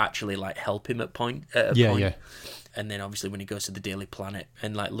him, but actually like help him at a point. Yeah. And then obviously when he goes to the Daily Planet,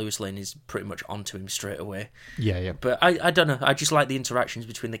 and like Lois Lane is pretty much onto him straight away. Yeah. But I don't know. I just like the interactions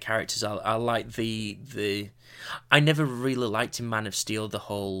between the characters. I like the. I never really liked in Man of Steel the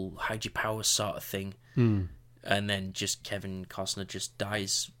whole hide your powers sort of thing. And then just Kevin Costner just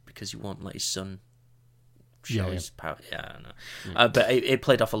dies because he won't let his son show his power. Yeah, I don't know. But it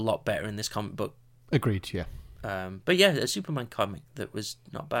played off a lot better in this comic book. Agreed. Yeah. But yeah, a Superman comic that was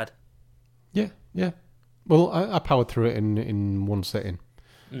not bad. Yeah. Well, I powered through it in one sitting,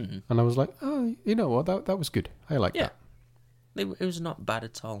 and I was like, oh, you know what, that was good. I like that. It was not bad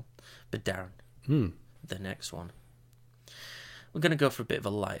at all. But Darren, the next one, we're going to go for a bit of a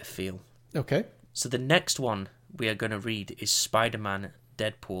lighter feel. Okay. So the next one we are going to read is Spider-Man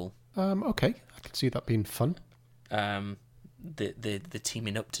Deadpool. Okay, I can see that being fun. The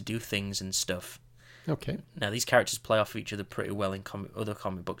teaming up to do things and stuff. Okay. Now, these characters play off each other pretty well in other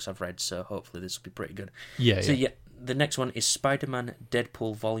comic books I've read, so hopefully this will be pretty good. Yeah. So, the next one is Spider-Man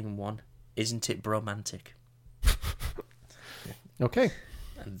Deadpool Volume 1. Isn't it bromantic? Okay.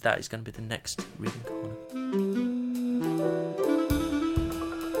 And that is going to be the next reading corner.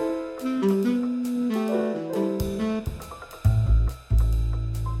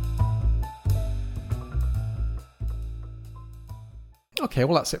 Okay,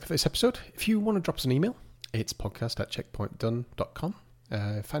 well, that's it for this episode. If you want to drop us an email, it's podcast@checkpointdone.com.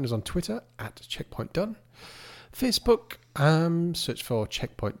 Find us on Twitter @checkpointdone. Facebook, search for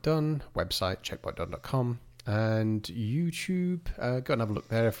Checkpoint Done. Website, checkpointdone.com. And YouTube, go and have a look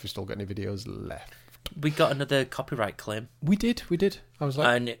there if we've still got any videos left. We got another copyright claim. We did. I was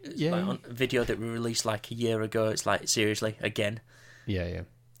like... And it's like on a video that we released like a year ago. It's like, seriously, again? Yeah.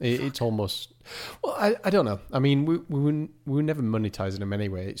 It's almost... Well, I don't know. I mean, we were never monetizing them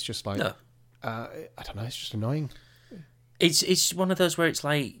anyway. It's just like... No. I don't know. It's just annoying. It's one of those where it's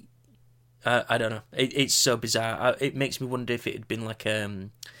like... I don't know. It's so bizarre. It makes me wonder if it had been like a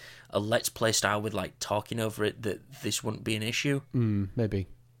Let's Play style with like talking over it, that this wouldn't be an issue. Maybe.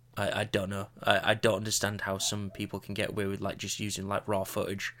 I don't know. I don't understand how some people can get away with like just using like raw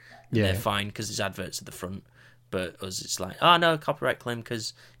footage. Yeah. They're fine because there's adverts at the front. But us, it's like, oh no, copyright claim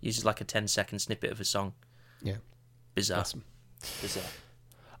because it uses like a 10-second snippet of a song. Yeah. Bizarre. Awesome. Bizarre.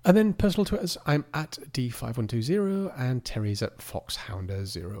 And then personal Twitters, I'm at D5120 and Terry's at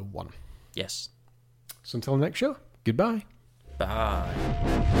Foxhounder01. Yes. So until the next show, goodbye. Bye.